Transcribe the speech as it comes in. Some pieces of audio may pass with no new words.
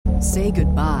Say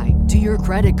goodbye to your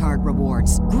credit card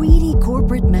rewards. Greedy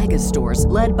corporate mega stores,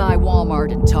 led by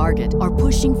Walmart and Target, are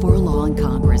pushing for a law in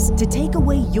Congress to take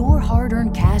away your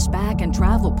hard-earned cash back and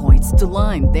travel points to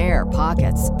line their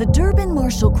pockets. The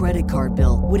Durbin-Marshall credit card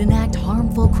bill would enact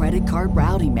harmful credit card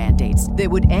routing mandates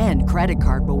that would end credit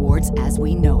card rewards as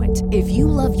we know it. If you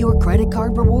love your credit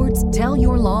card rewards, tell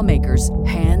your lawmakers,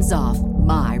 hands off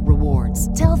my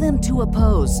rewards. Tell them to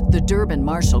oppose the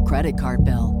Durbin-Marshall credit card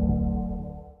bill.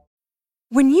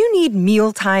 When you need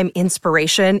mealtime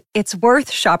inspiration, it's worth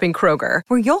shopping Kroger,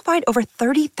 where you'll find over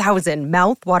 30,000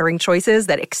 mouth-watering choices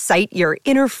that excite your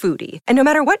inner foodie. And no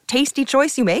matter what tasty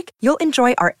choice you make, you'll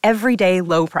enjoy our everyday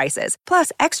low prices,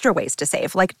 plus extra ways to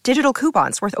save, like digital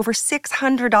coupons worth over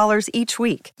 $600 each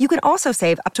week. You can also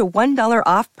save up to $1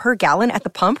 off per gallon at the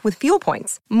pump with fuel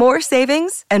points. More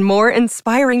savings and more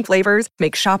inspiring flavors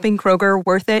make shopping Kroger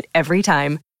worth it every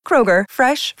time. Kroger,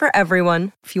 fresh for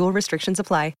everyone. Fuel restrictions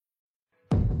apply.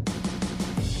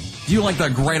 Do you like the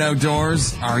great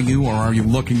outdoors? Are you or are you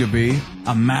looking to be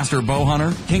a master bow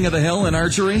hunter? King of the hill in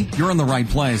archery? You're in the right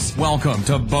place. Welcome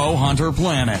to Bow Hunter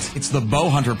Planet. It's the Bow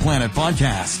Hunter Planet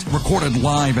podcast, recorded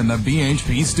live in the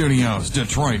BHP studios,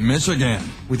 Detroit, Michigan,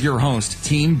 with your host,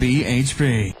 Team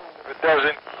BHP. If it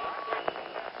doesn't,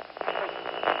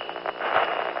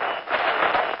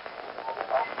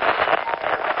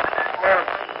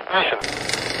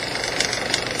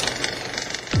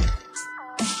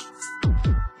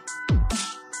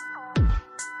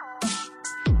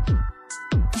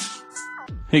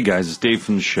 Hey guys, it's Dave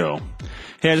from the show.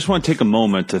 Hey, I just want to take a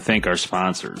moment to thank our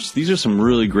sponsors. These are some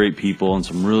really great people and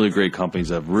some really great companies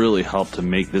that have really helped to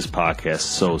make this podcast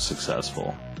so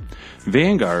successful.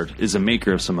 Vanguard is a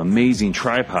maker of some amazing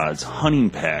tripods, hunting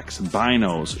packs,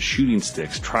 binos, shooting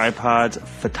sticks, tripods,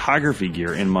 photography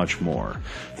gear, and much more.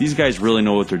 These guys really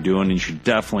know what they're doing, and you should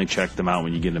definitely check them out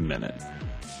when you get a minute.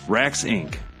 Rax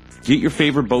Inc. Get your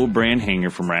favorite bow brand hanger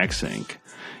from Rax Inc.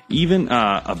 Even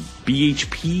a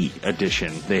BHP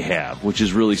edition they have, which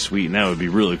is really sweet, and that would be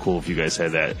really cool if you guys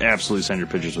had that. Absolutely send your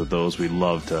pictures with those. We'd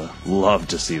love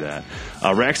to see that.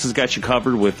 Rax has got you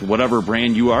covered with whatever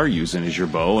brand you are using as your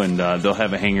bow, and they'll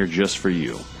have a hanger just for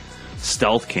you.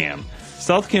 Stealth Cam.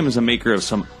 Stealth Cam is a maker of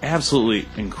some absolutely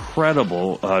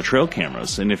incredible trail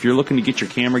cameras, and if you're looking to get your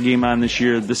camera game on this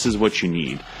year, this is what you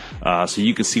need. So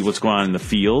you can see what's going on in the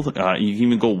field. You can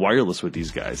even go wireless with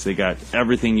these guys. They got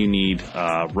everything you need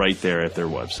right there at their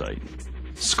website.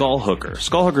 Skull Hooker.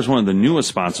 Skull Hooker is one of the newest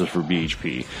sponsors for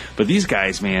BHP. But these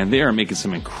guys, man, they are making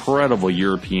some incredible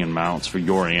European mounts for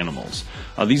your animals.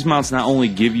 These mounts not only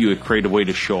give you a creative way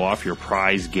to show off your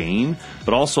prize game,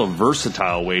 but also a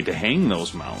versatile way to hang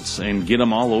those mounts and get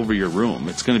them all over your room.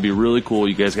 It's going to be really cool.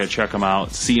 You guys got to check them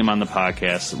out, see them on the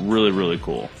podcast. Really, really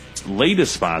cool.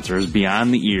 Latest sponsor is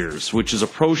Beyond the Ears, which is a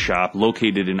pro shop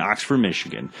located in Oxford,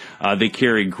 Michigan. They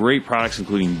carry great products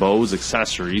including bows,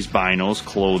 accessories, binos,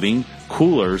 clothing,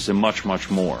 coolers, and much, much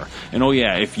more. And oh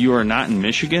yeah, if you are not in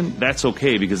Michigan, that's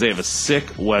okay because they have a sick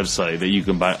website that you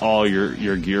can buy all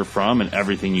your gear from and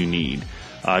everything you need.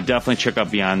 Definitely check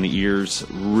out Beyond the Ears.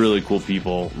 Really cool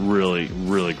people. Really,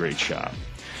 really great shop.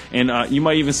 And you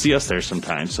might even see us there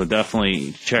sometime, so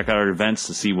definitely check out our events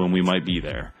to see when we might be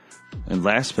there. And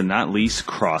last but not least,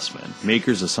 Crossman,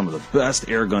 makers of some of the best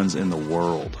air guns in the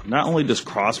world. Not only does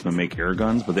Crossman make air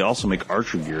guns, but they also make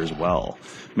archery gear as well.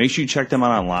 Make sure you check them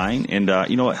out online, and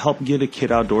you know what? Help get a kid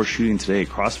outdoor shooting today.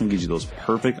 Crossman gives you those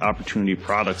perfect opportunity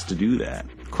products to do that.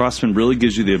 Crossman really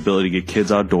gives you the ability to get kids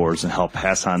outdoors and help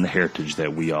pass on the heritage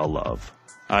that we all love.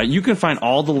 You can find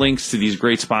all the links to these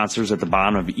great sponsors at the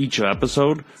bottom of each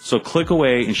episode, so click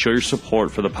away and show your support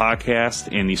for the podcast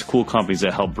and these cool companies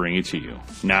that help bring it to you.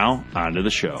 Now, on to the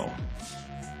show.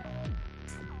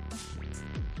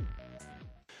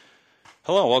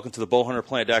 Hello, welcome to the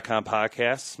BowhunterPlanet.com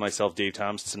podcast. It's myself, Dave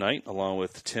Thomas, tonight, along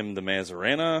with Tim the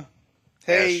Mazarana.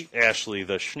 Hey. Ashley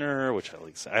the Schnurr, which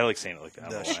I like saying it like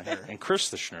that. And Chris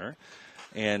the Schnurr.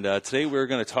 And today we're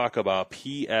going to talk about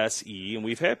PSE, and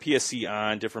we've had PSE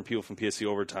on, different people from PSE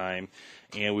over time,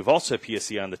 and we've also had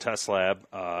PSE on the Test Lab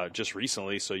just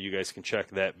recently, so you guys can check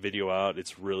that video out.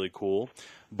 It's really cool.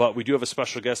 But we do have a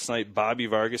special guest tonight, Bobby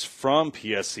Vargas from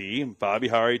PSE. Bobby,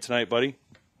 how are you tonight, buddy?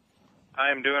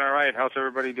 I'm doing all right. How's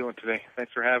everybody doing today?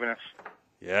 Thanks for having us.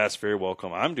 Yes, very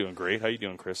welcome. I'm doing great. How you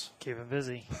doing, Chris? Keeping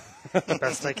busy.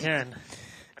 Best I can.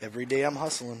 Every day I'm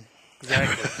hustling.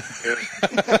 Exactly.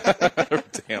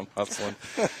 Damn, hustling.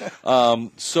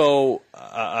 So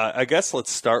I guess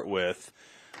let's start with,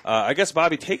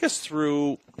 Bobby, take us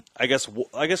through, I guess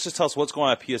just tell us what's going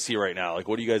on at PSE right now. Like,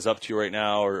 what are you guys up to right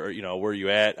now, or you know, where are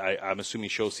you at? I'm assuming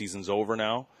show season's over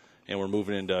now, and we're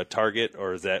moving into Target,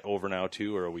 or is that over now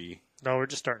too, or are we No, we're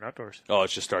just starting outdoors. Oh,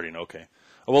 it's just starting. Okay,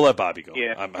 we'll let Bobby go.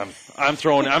 Yeah. I'm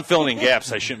filling in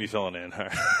gaps I shouldn't be filling in.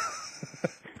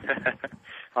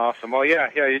 Awesome. Well, yeah,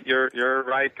 you're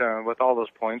right with all those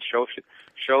points.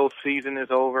 Show season is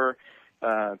over.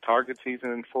 Target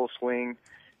season in full swing.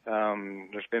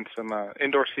 There's been some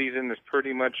indoor season is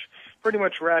pretty much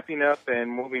wrapping up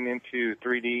and moving into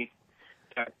 3D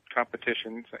type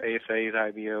competitions, ASAs,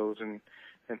 IBOs, and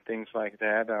things like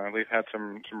that. We've had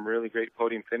some really great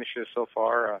podium finishes so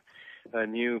far. A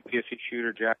new PSC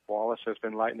shooter, Jack Wallace, has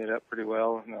been lighting it up pretty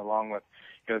well, and along with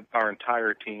our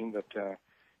entire team. But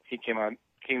he came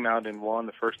out and won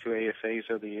the first 2 ASAs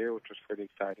of the year, which was pretty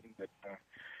exciting. But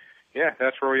yeah,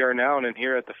 that's where we are now. And then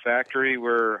here at the factory,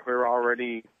 we're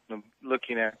already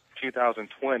looking at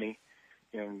 2020.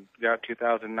 Got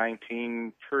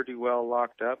 2019 pretty well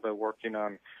locked up, but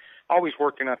always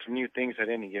working on some new things at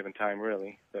any given time,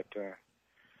 really. But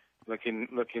looking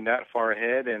that far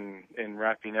ahead and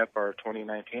wrapping up our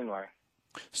 2019 line.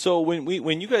 So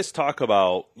when you guys talk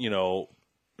about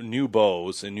new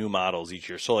bows and new models each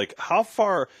year, so like how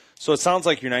far? So it sounds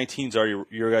like your 19s already,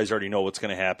 you guys already know what's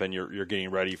going to happen. You're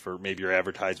getting ready for maybe your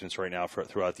advertisements right now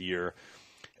throughout the year.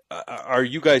 Are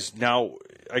you guys now,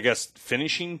 I guess,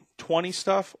 finishing 20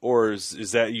 stuff, or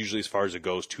is that usually as far as it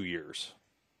goes 2 years?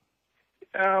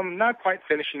 Not quite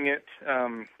finishing it.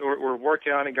 We're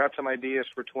working on it. Got some ideas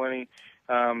for 20.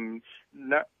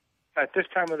 Not at this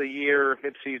time of the year,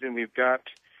 mid-season, we've got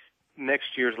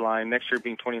next year's line. Next year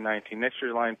being 2019. Next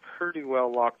year's line pretty well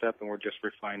locked up, and we're just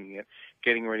refining it,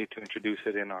 getting ready to introduce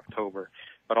it in October.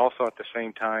 But also at the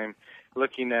same time,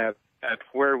 looking at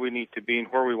where we need to be and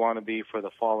where we want to be for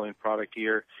the following product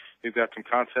year. We've got some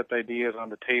concept ideas on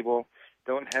the table.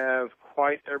 Don't have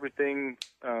quite everything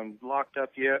locked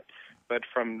up yet, but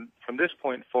from this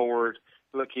point forward,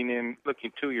 looking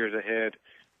 2 years ahead,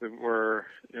 we're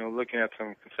looking at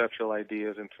some conceptual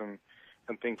ideas and some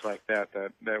things like that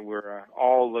we're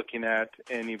all looking at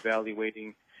and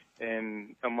evaluating,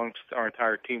 and amongst our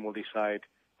entire team we'll decide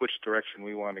which direction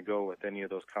we want to go with any of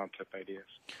those concept ideas.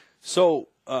 So,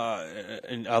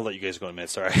 and I'll let you guys go in a minute.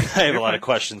 Sorry, I have a lot of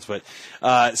questions. But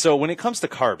so when it comes to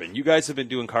carbon, you guys have been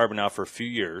doing carbon now for a few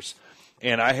years,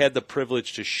 and I had the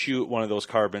privilege to shoot one of those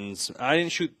carbons. I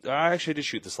actually did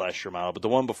shoot this last year model, but the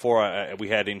one before we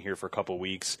had in here for a couple of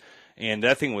weeks, and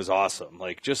that thing was awesome.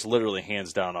 Like, just literally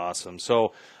hands down awesome.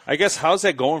 So I guess how's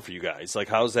that going for you guys? Like,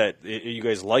 how's that? Are you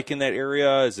guys liking that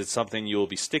area? Is it something you'll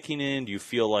be sticking in? Do you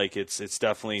feel like it's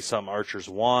definitely something archers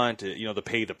want, to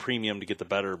pay the premium to get the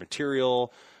better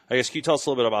material? I guess, can you tell us a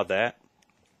little bit about that?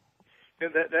 Yeah,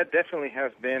 that definitely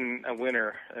has been a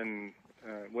winner and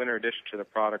winner addition to the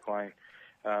product line.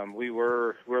 We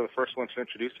were the first ones to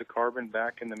introduce the carbon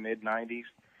back in the mid-'90s.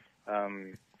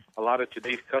 A lot of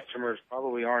today's customers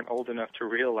probably aren't old enough to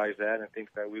realize that and think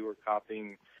that we were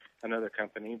copying another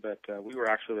company, but we were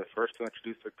actually the first to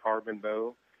introduce the carbon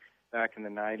bow back in the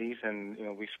 90s, and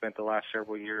we spent the last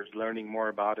several years learning more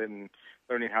about it and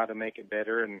learning how to make it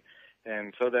better,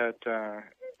 and so that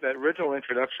original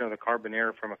introduction of the carbon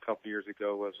air from a couple years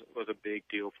ago was a big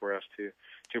deal for us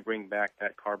to bring back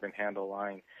that carbon handle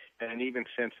line. And even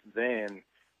since then,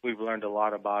 we've learned a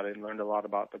lot about it and learned a lot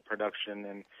about the production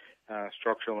and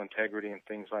structural integrity and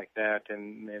things like that.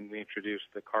 And then we introduced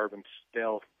the carbon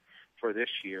stealth for this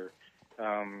year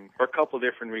for a couple of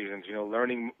different reasons.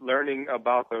 Learning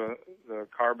about the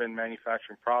carbon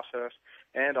manufacturing process,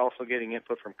 and also getting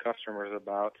input from customers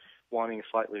about wanting a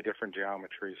slightly different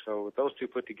geometry. So with those two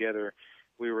put together,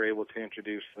 we were able to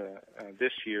introduce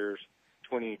this year's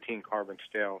 2018 carbon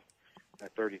stealth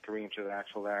at 33 inches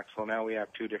axle to axle. Now we have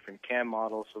two different cam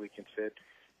models, so we can fit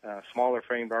smaller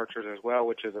framed archers as well,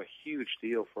 which is a huge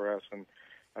deal for us. And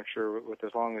I'm sure with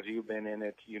as long as you've been in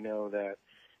it, you know that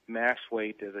mass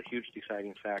weight is a huge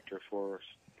deciding factor for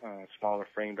smaller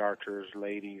framed archers,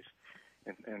 ladies,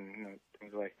 and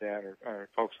things like that, or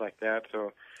folks like that.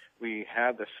 So we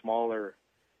had the smaller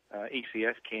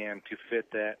ECS cam to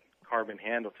fit that carbon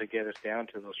handle to get us down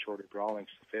to those shorter drawlings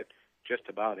to fit just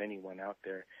about anyone out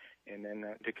there. And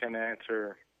then to kind of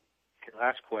answer your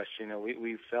last question,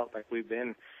 we felt like we've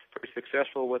been pretty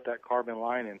successful with that carbon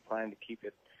line and plan to keep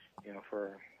it,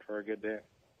 for a good bit.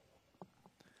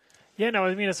 Yeah, no,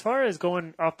 I mean, as far as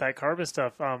going off that carbon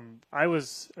stuff, I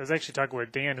was actually talking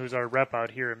with Dan, who's our rep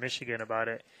out here in Michigan, about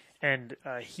it, and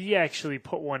he actually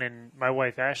put one in my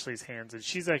wife Ashley's hands, and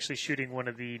she's actually shooting one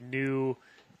of the new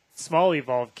small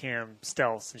Evolve Cam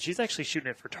stealths, and she's actually shooting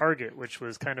it for target, which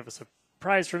was kind of a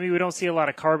surprise for me. We don't see a lot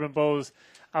of carbon bows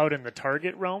out in the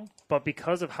target realm, but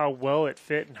because of how well it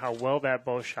fit and how well that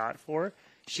bow shot for,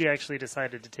 she actually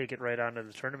decided to take it right onto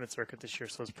the tournament circuit this year.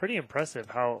 So it's pretty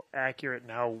impressive how accurate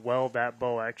and how well that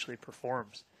bow actually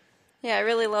performs. Yeah, I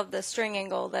really love the string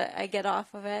angle that I get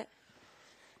off of it.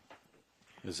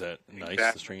 Is that nice,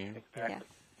 Exactly. the string angle? Yeah.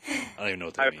 I don't even know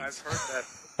what that means. I've heard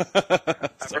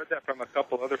that. I've heard that from a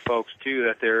couple other folks too.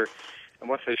 That and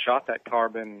once they shot that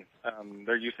carbon,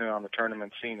 they're using it on the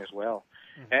tournament scene as well.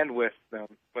 Mm-hmm. And with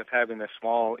having the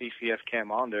small ECS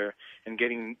cam on there and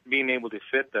being able to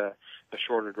fit the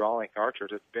shorter draw length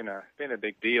archers, it's been a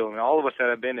big deal. And all of us that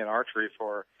have been in archery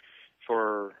for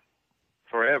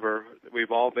forever,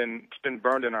 it's been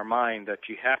burned in our mind that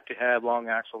you have to have long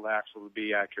axle to axle to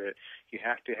be accurate. You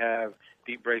have to have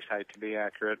deep brace height to be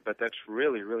accurate, but that's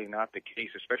really, really not the case,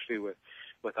 especially with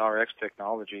RX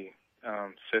technology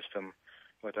system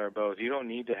with our bows. You don't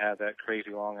need to have that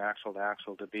crazy long axle to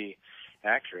axle to be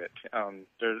accurate.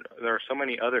 There are so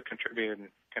many other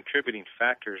contributing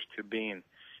factors to being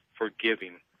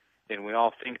forgiving, and we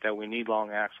all think that we need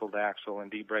long axle to axle and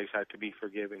deep brace height to be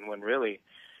forgiving, when really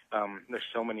there's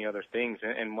so many other things.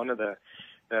 And one of the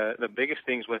biggest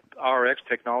things with RX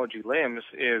technology limbs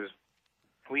is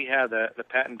we have the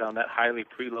patent on that highly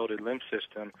preloaded limb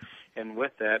system, and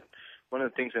with that, one of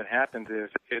the things that happens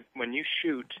is when you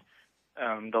shoot,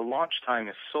 the launch time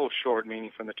is so short,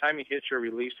 meaning from the time you hit your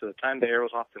release to the time the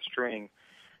arrow's off the string,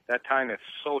 that time is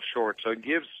so short. So it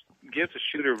gives the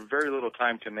shooter very little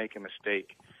time to make a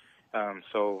mistake.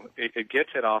 So it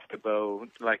gets it off the bow,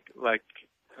 like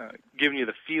giving you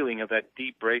the feeling of that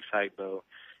deep brace height bow,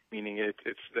 meaning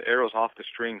it's the arrow's off the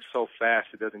string so fast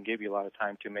it doesn't give you a lot of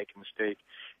time to make a mistake.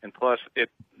 And plus,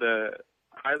 the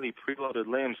highly preloaded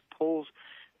limbs pulls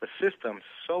the system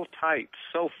so tight,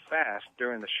 so fast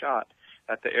during the shot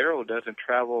that the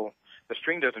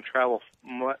string doesn't travel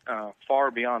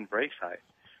far beyond brace height.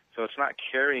 So it's not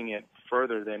carrying it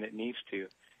further than it needs to.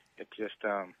 It just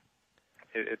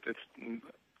it's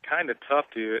kind of tough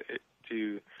to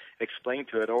explain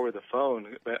to it over the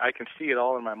phone, but I can see it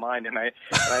all in my mind, and I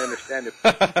understand it.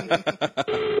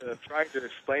 Trying to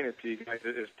explain it to you guys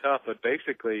is tough, but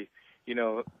basically,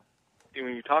 when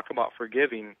you talk about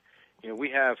forgiving, we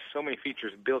have so many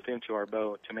features built into our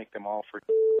bow to make them all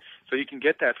forgiving. So you can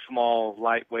get that small,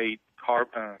 lightweight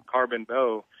carbon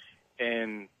bow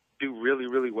and do really,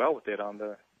 really well with it on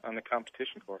the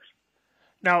competition course.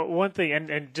 Now, one thing,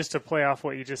 and just to play off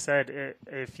what you just said,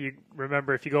 if you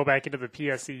remember, if you go back into the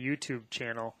PSE YouTube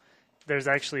channel, there's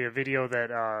actually a video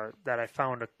that I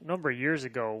found a number of years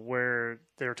ago where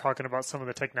they were talking about some of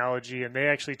the technology, and they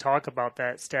actually talk about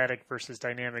that static versus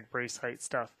dynamic brace height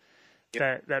stuff.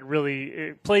 Yep. That really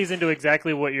it plays into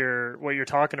exactly what you're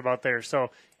talking about there. So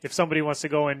if somebody wants to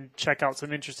go and check out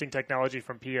some interesting technology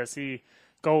from PSE,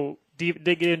 go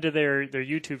dig into their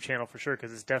YouTube channel for sure,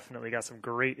 because it's definitely got some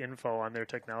great info on their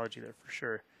technology there for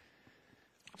sure.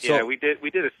 So, yeah, we did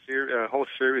a whole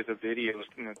series of videos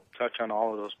to touch on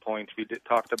all of those points. We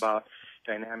talked about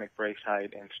dynamic brace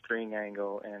height and string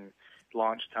angle and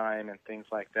launch time and things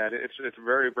like that. It's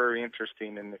very, very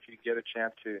interesting, and if you get a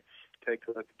chance to take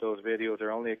a look at those videos,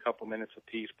 they're only a couple minutes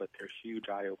apiece, but they're huge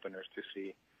eye-openers to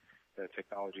see the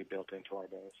technology built into our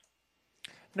bows.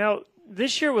 Now,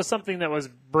 this year was something that was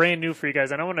brand new for you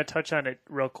guys, and I want to touch on it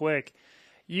real quick.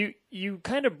 You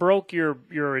kind of broke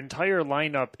your entire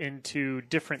lineup into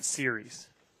different series,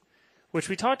 which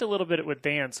we talked a little bit with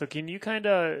Dan. So can you kind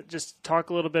of just talk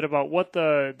a little bit about what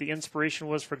the inspiration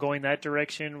was for going that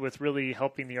direction with really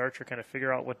helping the archer kind of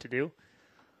figure out what to do?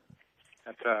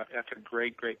 That's a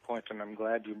great point, and I'm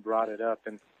glad you brought it up.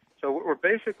 And so we're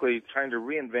basically trying to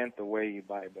reinvent the way you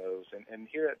buy bows. And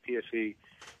here at PSE,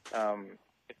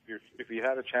 if you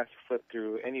had a chance to flip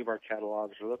through any of our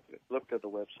catalogs or looked at the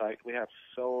website, we have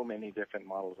so many different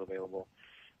models available.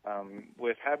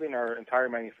 With having our entire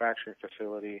manufacturing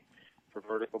facility for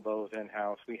vertical bows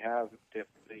in-house, we have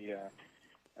the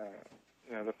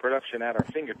production at our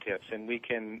fingertips, and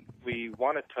we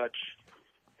want to touch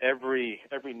every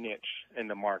niche in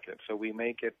the market. So we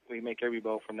make every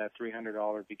bow from that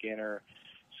 $300 beginner,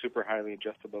 super highly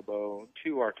adjustable bow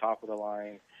to our top of the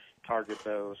line target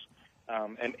bows,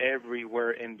 and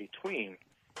everywhere in between.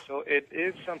 So it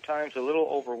is sometimes a little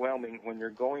overwhelming when you're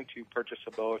going to purchase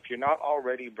a bow if you're not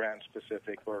already brand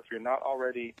specific, or if you're not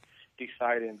already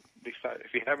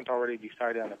if you haven't already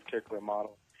decided on a particular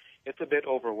model. It's a bit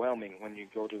overwhelming when you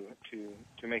go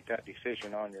to make that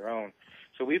decision on your own.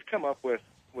 So we've come up with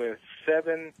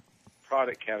 7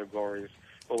 product categories,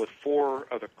 but with 4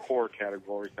 of the core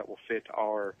categories that will fit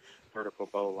our vertical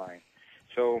bow line.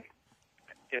 So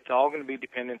it's all going to be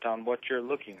dependent on what you're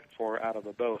looking for out of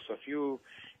a bow. So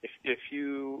if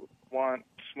you want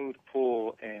smooth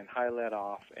pull and high let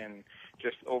off and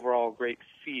just overall great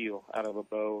feel out of a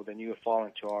bow, then you would fall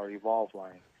into our Evolve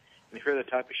line. And if you're the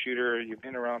type of shooter, you've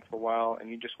been around for a while, and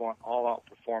you just want all-out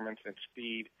performance and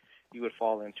speed, you would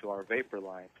fall into our Vapor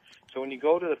line. So when you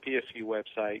go to the PSE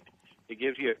website, it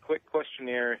gives you a quick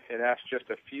questionnaire. It asks just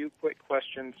a few quick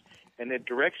questions, and it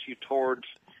directs you towards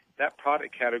that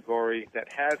product category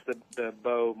that has the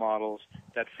bow models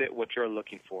that fit what you're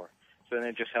looking for. So then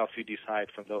it just helps you decide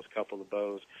from those couple of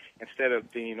bows instead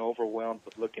of being overwhelmed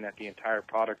with looking at the entire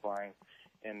product line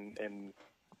and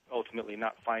ultimately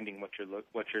not finding what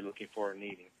you're looking for or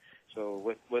needing.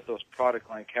 So with those product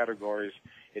line categories,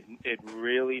 it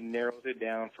really narrows it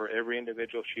down for every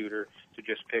individual shooter to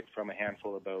just pick from a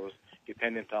handful of bows,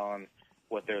 dependent on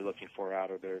what they're looking for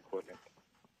out of their equipment.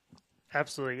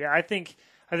 Absolutely, yeah. I think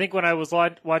when I was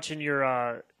watching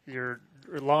your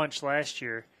launch last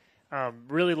year,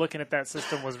 really looking at that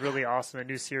system was really awesome. The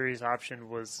new series option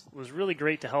was really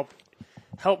great to help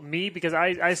me because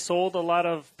I sold a lot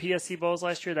of PSE bows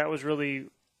last year. That was really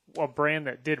a brand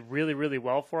that did really, really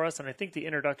well for us, and I think the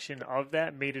introduction of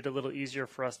that made it a little easier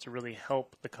for us to really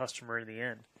help the customer in the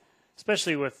end,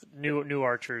 especially with new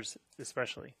archers,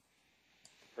 especially.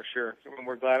 For sure,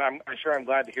 we're glad. I'm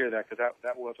glad to hear that because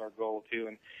that was our goal too,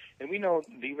 and we know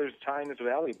dealers' time is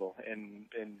valuable, and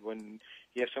when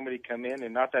you have somebody come in,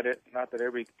 and not that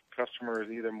every customer is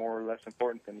either more or less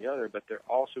important than the other, but they're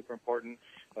all super important.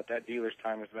 But that dealer's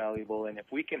time is valuable, and if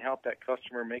we can help that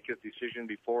customer make his decision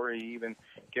before he even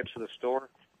gets to the store,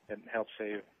 it helps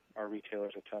save our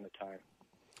retailers a ton of time.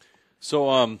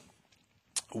 So,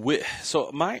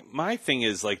 so my thing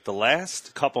is, like, the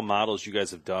last couple models you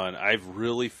guys have done, I've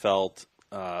really felt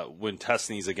when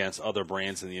testing these against other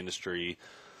brands in the industry,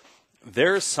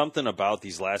 there's something about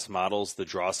these last models, the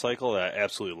draw cycle, that I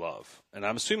absolutely love. And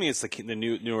I'm assuming it's the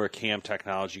newer cam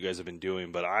technology you guys have been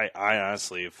doing, but I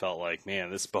honestly have felt like, man,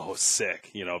 this bow is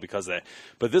sick, because of that.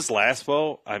 But this last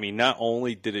bow, I mean, not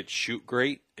only did it shoot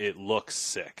great, it looks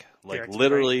sick. Like, yeah,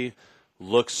 literally great.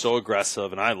 Looks so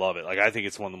aggressive, and I love it. Like, I think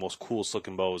it's one of the most coolest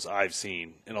looking bows I've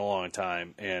seen in a long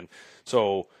time. And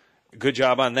so, good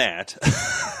job on that.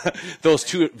 Those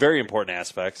two very important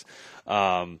aspects.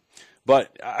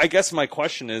 But I guess my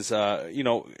question is,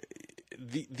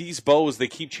 these bows, they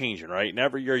keep changing, right? And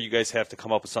every year you guys have to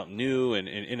come up with something new and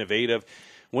innovative.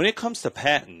 When it comes to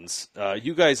patents,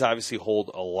 you guys obviously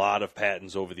hold a lot of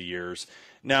patents over the years.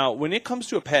 Now, when it comes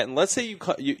to a patent, let's say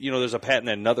you there's a patent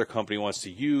that another company wants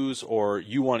to use, or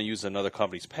you want to use another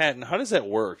company's patent. How does that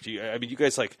work? Do you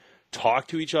guys like talk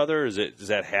to each other? Does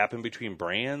that happen between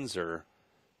brands or?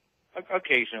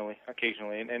 Occasionally,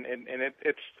 and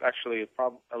it's actually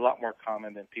a lot more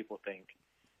common than people think.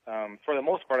 For the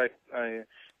most part, I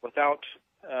without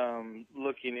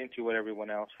looking into what everyone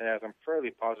else has, I'm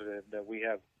fairly positive that we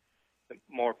have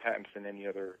more patents than any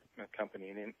other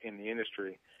company in the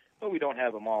industry. But we don't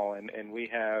have them all, and we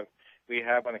have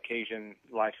on occasion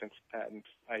licensed patent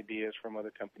ideas from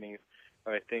other companies.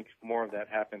 But I think more of that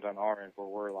happens on our end where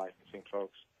we're licensing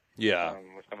folks. Yeah.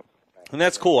 And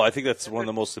that's cool. I think that's one of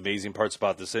the most amazing parts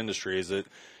about this industry is that,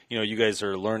 you guys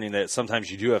are learning that sometimes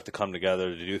you do have to come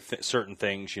together to do certain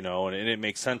things, and it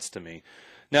makes sense to me.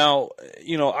 Now,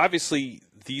 obviously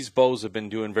these bows have been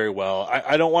doing very well.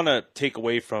 I don't want to take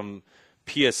away from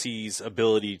PSE's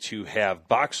ability to have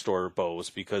box store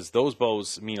bows because those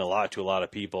bows mean a lot to a lot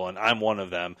of people, and I'm one of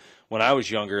them. When I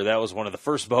was younger, that was one of the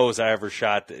first bows I ever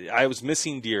shot. I was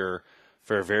missing deer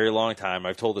for a very long time.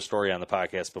 I've told the story on the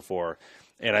podcast before.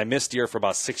 And I missed deer for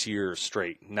about 6 years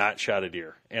straight, not shot a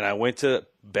deer. And I went to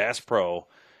Bass Pro,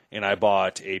 and I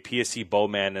bought a PSE Bow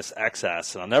Madness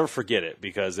XS, and I'll never forget it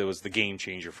because it was the game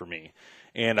changer for me.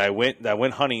 And I went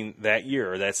hunting that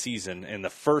year, that season, and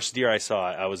the first deer I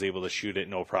saw, I was able to shoot it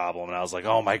no problem. And I was like,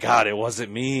 oh, my God, it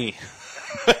wasn't me.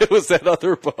 It was that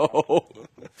other bow.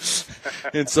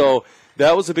 And so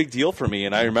that was a big deal for me.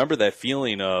 And I remember that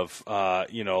feeling of,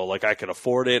 like I could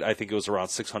afford it. I think it was around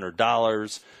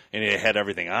 $600. And it had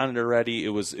everything on it already. It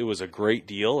was a great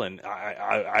deal, and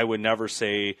I would never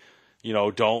say,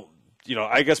 don't.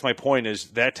 I guess my point is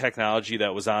that technology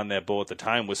that was on that bow at the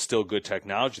time was still good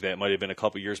technology. That might have been a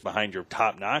couple years behind your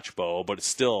top-notch bow, but it's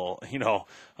still,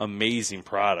 amazing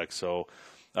product. So,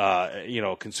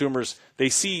 consumers, they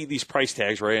see these price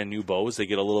tags right on new bows, they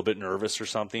get a little bit nervous or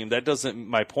something. That doesn't.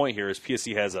 My point here is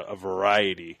PSE has a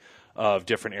variety of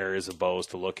different areas of bows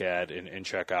to look at and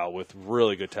check out with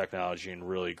really good technology and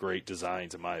really great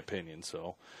designs, in my opinion.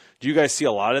 So, do you guys see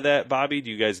a lot of that, Bobby?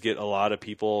 Do you guys get a lot of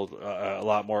people, a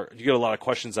lot more? Do you get a lot of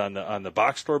questions on the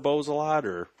box store bows a lot,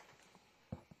 or?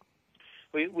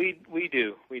 We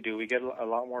do. We get a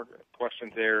lot more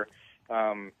questions there,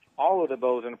 All of the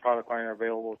bows in the product line are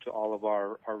available to all of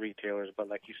our retailers, but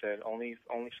like you said, only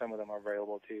some of them are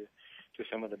available to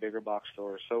some of the bigger box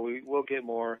stores. So we will get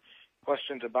more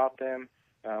questions about them.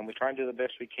 We try and do the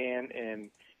best we can and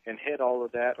hit all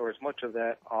of that, or as much of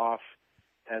that, off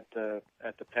at the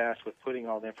pass with putting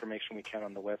all the information we can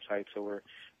on the website. So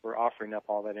we're offering up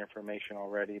all that information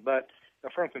already. But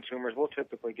from consumers, we'll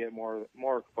typically get more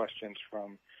questions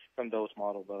from those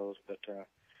model bows. But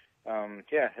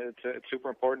it's super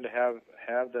important to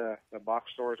have the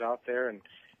box stores out there,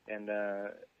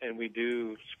 and we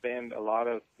do spend a lot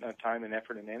of time and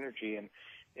effort and energy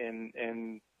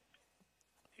in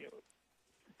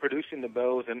producing the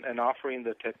bows and offering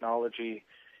the technology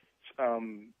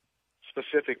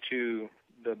specific to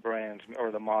the brands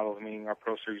or the models, meaning our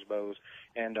Pro Series bows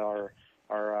and our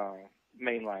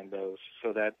mainline bows,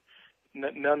 so that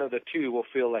none of the two will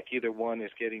feel like either one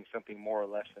is getting something more or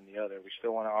less than the other. We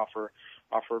still want to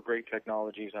offer great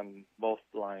technologies on both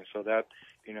lines, so that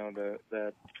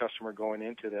the customer going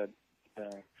into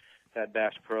that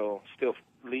Bass Pro still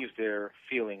leaves there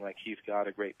feeling like he's got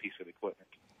a great piece of equipment.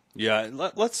 Yeah,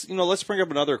 let's bring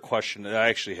up another question that I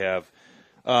actually have.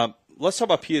 Let's talk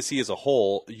about PSE as a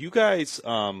whole. You guys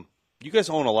own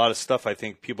a lot of stuff. I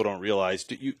think people don't realize.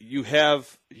 You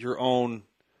have your own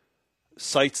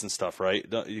sights and stuff, right?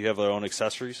 You have your own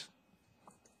accessories?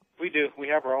 We do. We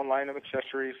have our own line of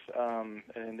accessories,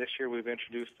 and this year we've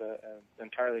introduced an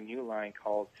entirely new line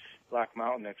called Black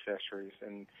Mountain Accessories.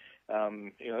 And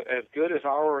as good as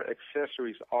our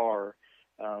accessories are,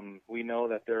 we know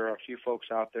that there are a few folks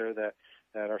out there that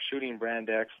are shooting Brand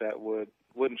X that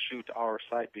wouldn't shoot our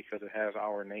sight because it has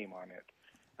our name on it.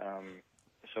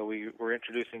 So we're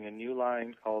introducing a new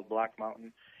line called Black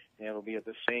Mountain, and it'll be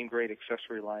the same great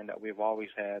accessory line that we've always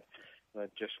had,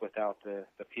 but just without the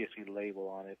PSE label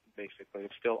on it, basically.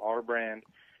 It's still our brand,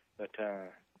 but...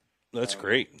 That's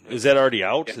great. Is that already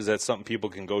out? Yeah. Is that something people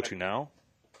can go to now?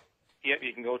 Yep,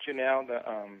 you can go to now.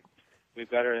 We've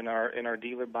got it in our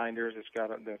dealer binders. It's got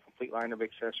the complete line of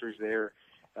accessories there.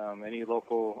 Any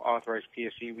local authorized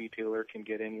PSE retailer can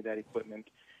get any of that equipment.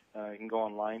 You can go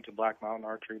online to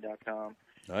blackmountainarchery.com.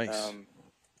 Nice.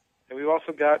 And we've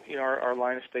also got our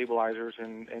line of stabilizers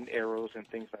and arrows and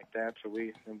things like that. So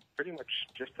we're pretty much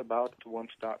just about a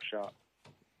one-stop shop.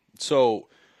 So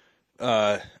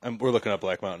we're looking up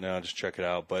Black Mountain now. Just check it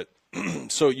out. But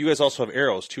so you guys also have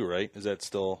arrows too, right? Is that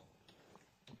still?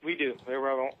 We do. We have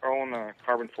our own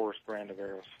Carbon Force brand of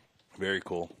arrows. Very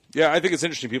cool. Yeah, I think it's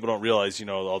interesting. People don't realize,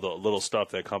 all the little stuff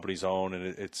that companies own, and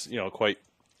it's quite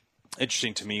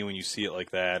interesting to me when you see it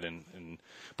like that.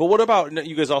 But what about,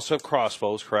 you guys also have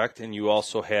crossbows, correct? And you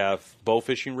also have bow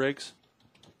fishing rigs?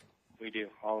 We do,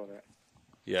 all of it.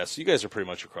 Yeah, so you guys are pretty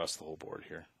much across the whole board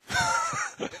here.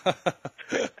 Across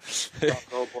the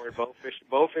whole board.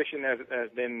 Bow fishing has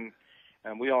been,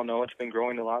 we all know it's been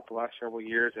growing a lot the last several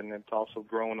years, and it's also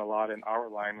grown a lot in our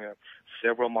line. We have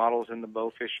several models in the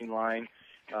bow fishing line,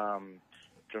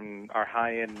 from our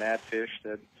high-end Madfish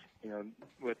that,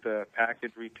 with the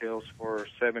package retails for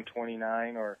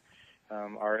 $729, or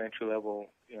our entry-level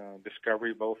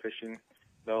Discovery bow fishing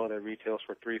bow that retails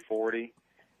for $340.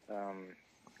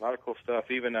 A lot of cool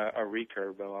stuff, even a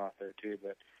recurve bow out there too.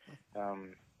 But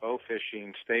bow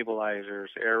fishing, stabilizers,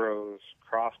 arrows,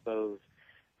 crossbows,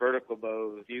 vertical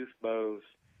bows, youth bows,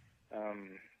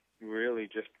 really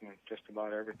just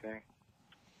about everything.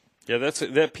 Yeah, that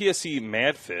PSE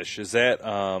Madfish, is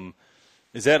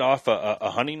that off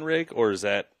a hunting rig, or is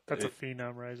that? That's a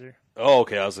Phenom riser. Oh,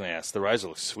 okay. I was going to ask. The riser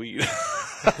looks sweet.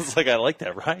 I was like, I like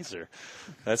that riser.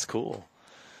 That's cool.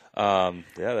 Yeah,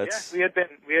 that's. Yeah,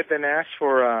 we had been asked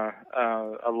for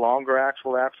a longer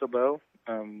axle bow.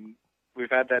 We've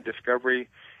had that Discovery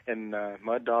and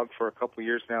Mud Dog for a couple of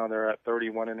years now. They're at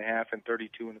 31.5 and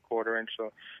 32.25 inch,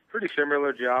 so pretty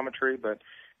similar geometry, but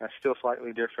still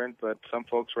slightly different. But some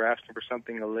folks were asking for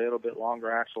something a little bit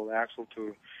longer axle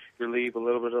to relieve a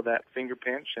little bit of that finger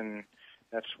pinch, and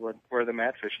that's where the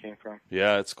Madfish came from.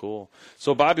 Yeah, it's cool.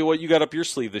 So, Bobby, what you got up your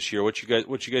sleeve this year? What you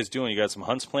guys doing? You got some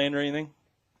hunts planned or anything?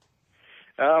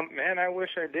 Man, I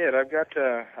wish I did. I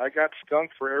got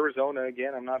skunked for Arizona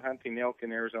again. I'm not hunting elk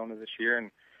in Arizona this year,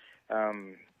 and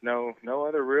no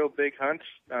other real big hunts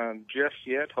just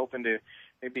yet. Hoping to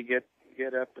maybe get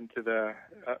up into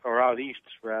or out east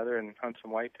rather, and hunt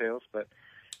some whitetails. But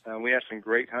we have some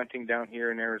great hunting down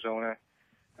here in Arizona.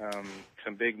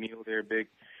 Some big mule deer,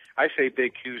 I say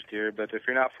big Coues deer, but if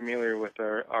you're not familiar with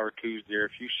our Coues deer,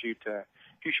 if you shoot a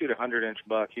 100-inch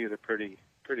buck, he's a pretty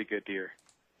good deer.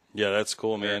 Yeah, that's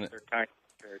cool, man. They're tiny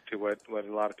compared to what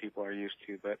a lot of people are used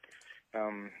to, but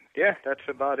yeah, that's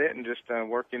about it. And just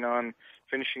working on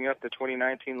finishing up the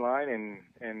 2019 line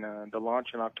and the launch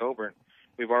in October.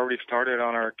 We've already started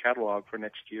on our catalog for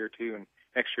next year, too, and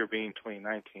next year being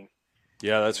 2019.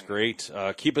 Yeah, that's great.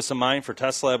 Keep us in mind for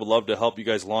Tesla. I would love to help you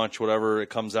guys launch whatever it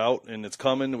comes out, and it's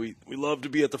coming. We love to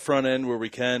be at the front end where we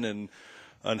can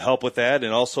and help with that.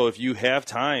 And also, if you have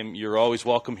time, you're always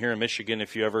welcome here in Michigan.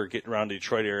 If you ever get around the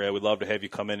Detroit area, we'd love to have you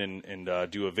come in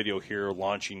and do a video here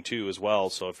launching too as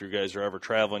well. So if you guys are ever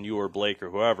traveling, you or Blake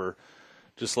or whoever,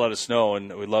 just let us know,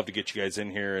 and we'd love to get you guys in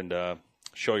here and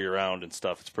show you around and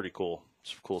stuff. It's pretty cool.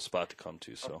 It's a cool spot to come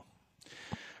to. So.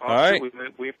 All right.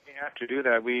 We have to do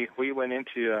that. We went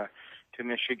into to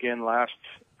Michigan last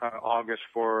August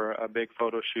for a big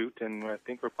photo shoot, and I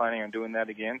think we're planning on doing that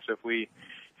again. So if we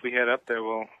head up there,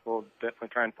 we'll definitely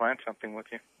try and plan something with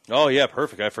you. Oh, yeah,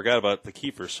 perfect. I forgot about the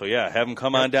Keepers. So, yeah, have them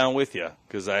come on down with you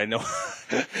because I know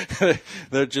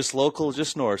they're just local,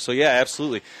 just north. So, yeah,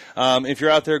 absolutely. If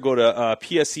you're out there, go to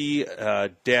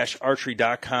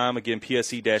pse-archery.com. Again,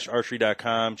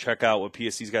 pse-archery.com. Check out what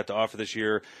PSE's got to offer this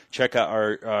year. Check out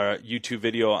our YouTube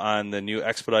video on the new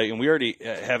Expedite. And we already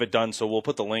have it done, so we'll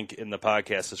put the link in the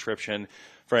podcast description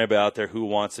for anybody out there who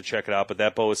wants to check it out. But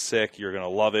that bow is sick. You're going to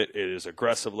love it. It is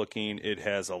aggressive looking. It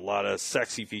has a lot of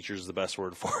sexy features is the best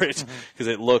word for it because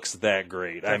it looks that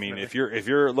great. Definitely. I mean, if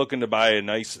you're looking to buy a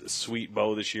nice, sweet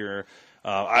bow this year,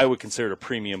 I would consider it a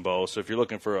premium bow. So if you're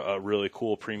looking for a really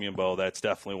cool premium bow, that's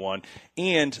definitely one.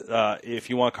 And if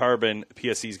you want carbon,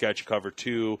 PSE's got you covered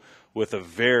too with a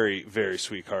very, very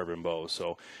sweet carbon bow.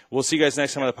 So we'll see you guys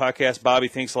next time on the podcast. Bobby,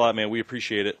 thanks a lot, man. We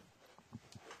appreciate it.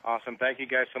 Awesome. Thank you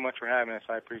guys so much for having us.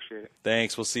 I appreciate it.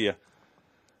 Thanks. We'll see you.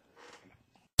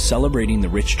 Celebrating the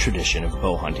rich tradition of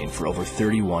bow hunting for over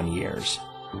 31 years,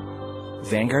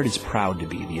 Vanguard is proud to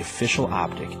be the official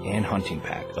optic and hunting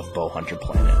pack of Bow Hunter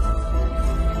Planet.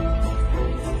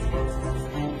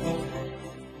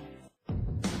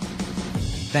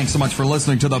 Thanks so much for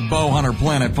listening to the Bow Hunter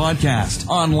Planet podcast,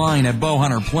 online at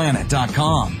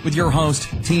bowhunterplanet.com with your host,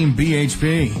 Team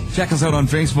BHP. Check us out on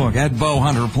Facebook at Bow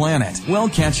Hunter Planet. We'll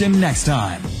catch you next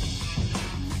time.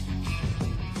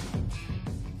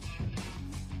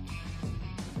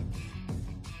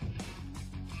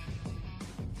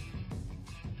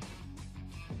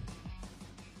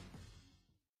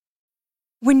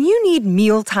 When you need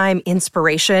mealtime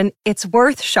inspiration, it's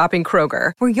worth shopping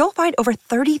Kroger, where you'll find over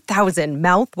 30,000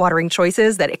 mouth-watering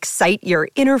choices that excite your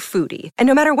inner foodie. And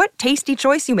no matter what tasty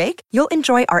choice you make, you'll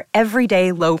enjoy our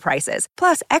everyday low prices,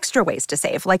 plus extra ways to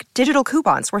save, like digital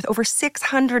coupons worth over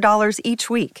 $600 each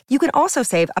week. You can also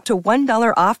save up to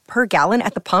 $1 off per gallon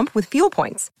at the pump with fuel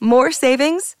points. More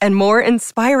savings and more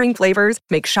inspiring flavors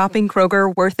make shopping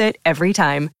Kroger worth it every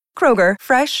time. Kroger,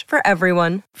 fresh for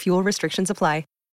everyone. Fuel restrictions apply.